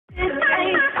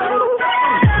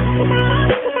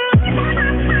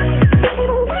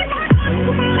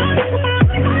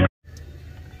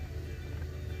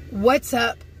What's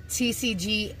up,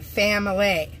 TCG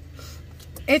family?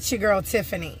 It's your girl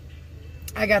Tiffany.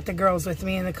 I got the girls with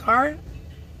me in the car,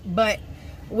 but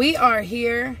we are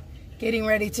here getting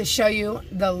ready to show you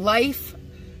the life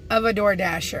of a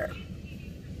DoorDasher.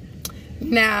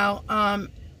 Now,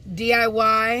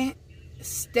 DIY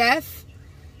Steph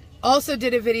also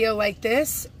did a video like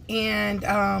this,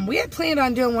 and we had planned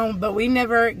on doing one, but we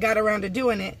never got around to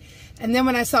doing it. And then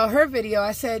when I saw her video,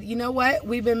 I said, you know what?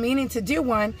 We've been meaning to do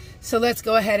one, so let's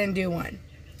go ahead and do one.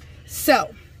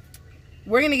 So,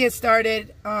 we're going to get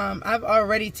started. I've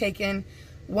already taken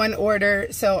one order,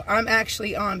 so I'm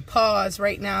actually on pause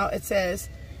right now. It says,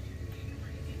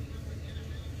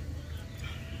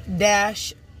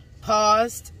 dash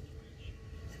paused.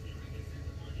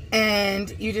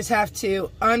 And you just have to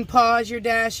unpause your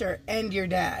dash or end your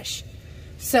dash.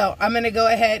 So, I'm going to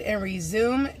go ahead and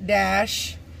resume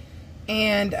dash.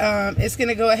 And it's going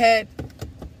to go ahead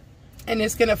and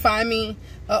it's going to find me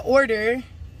an order.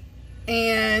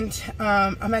 And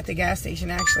I'm at the gas station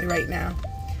actually right now.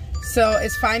 So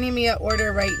it's finding me an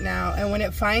order right now. And when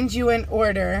it finds you an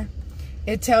order,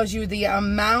 it tells you the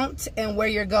amount and where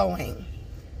you're going.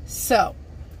 So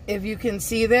if you can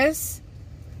see this,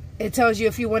 it tells you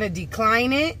if you want to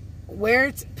decline it, where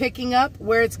it's picking up,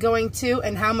 where it's going to,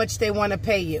 and how much they want to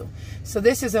pay you. So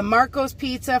this is a Marco's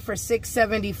pizza for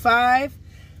 $6.75,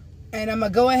 and I'm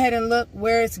gonna go ahead and look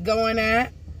where it's going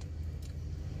at,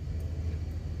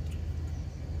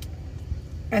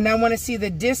 and I want to see the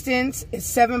distance is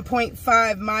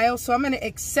 7.5 miles. So I'm going to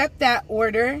accept that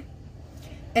order,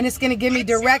 and it's going to give me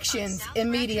directions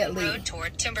immediately. Road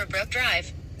toward Timberbrook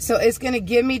Drive. So it's going to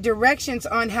give me directions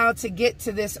on how to get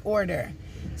to this order.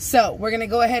 So we're going to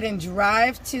go ahead and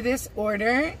drive to this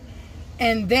order,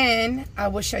 and then I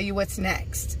will show you what's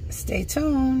next. Stay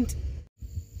tuned.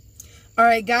 All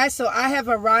right, guys, so I have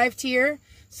arrived here.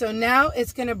 So now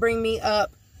it's going to bring me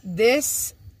up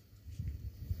this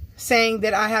saying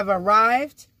that I have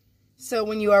arrived. So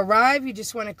when you arrive, you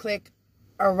just want to click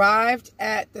arrived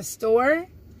at the store,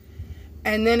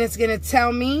 and then it's going to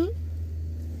tell me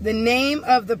the name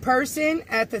of the person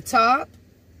at the top.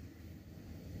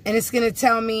 And it's going to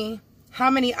tell me how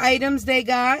many items they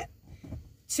got.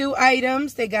 2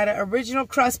 items. They got an original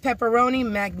crust pepperoni,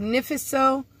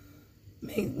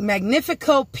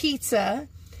 Magnifico pizza,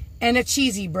 and a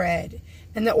cheesy bread.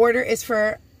 And the order is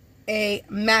for a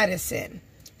Madison.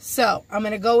 So I'm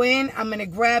going to go in. I'm going to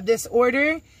grab this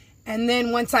order. And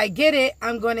then once I get it,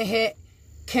 I'm going to hit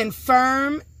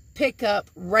confirm pickup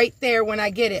right there when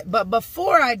I get it. But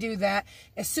before I do that,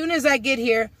 as soon as I get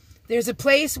here, there's a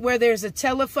place where there's a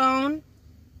telephone,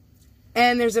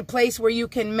 and there's a place where you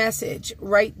can message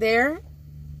right there.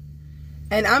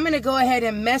 And I'm going to go ahead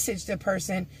and message the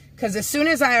person, because as soon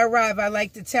as I arrive, I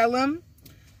like to tell them,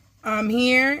 I'm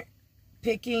here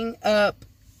picking up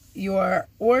your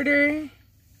order.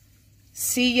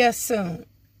 See ya soon.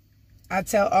 I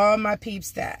tell all my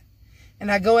peeps that.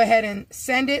 And I go ahead and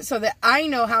send it so that I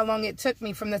know how long it took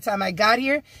me from the time I got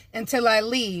here until I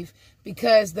leave,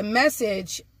 because the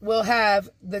message will have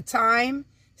the time,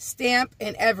 stamp,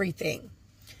 and everything.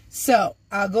 So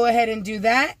I'll go ahead and do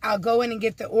that. I'll go in and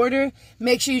get the order.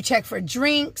 Make sure you check for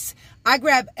drinks. I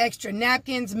grab extra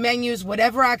napkins, menus,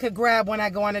 whatever I could grab when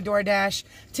I go on a DoorDash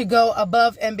to go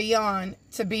above and beyond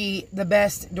to be the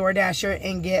best DoorDasher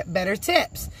and get better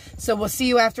tips. So we'll see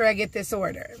you after I get this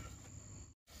order.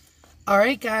 All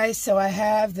right, guys, so I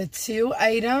have the 2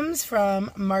 items from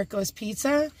Marco's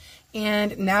Pizza,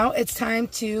 and now it's time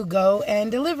to go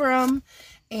and deliver them,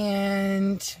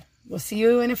 and we'll see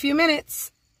you in a few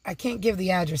minutes. I can't give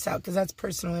the address out because that's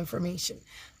personal information,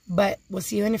 but we'll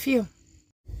see you in a few.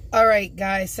 All right,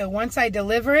 guys, so once I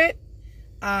deliver it,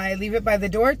 I leave it by the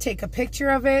door, take a picture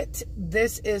of it.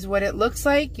 This is what it looks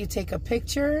like. You take a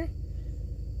picture,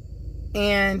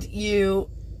 and you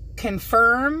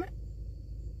confirm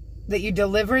that you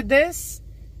delivered this,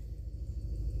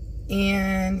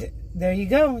 and there you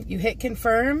go. You hit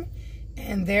confirm,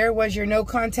 and there was your no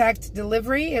contact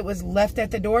delivery. It was left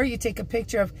at the door. You take a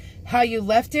picture of how you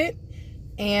left it,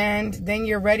 and then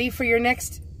you're ready for your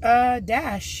next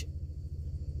dash.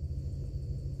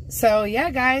 So yeah,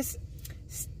 guys,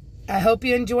 I hope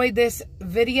you enjoyed this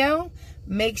video.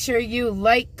 Make sure you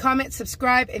like, comment,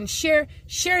 subscribe, and share.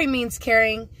 Sharing means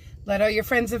caring. Let all your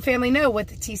friends and family know what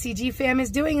the TCG fam is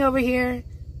doing over here.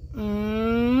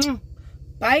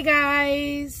 Bye,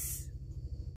 guys.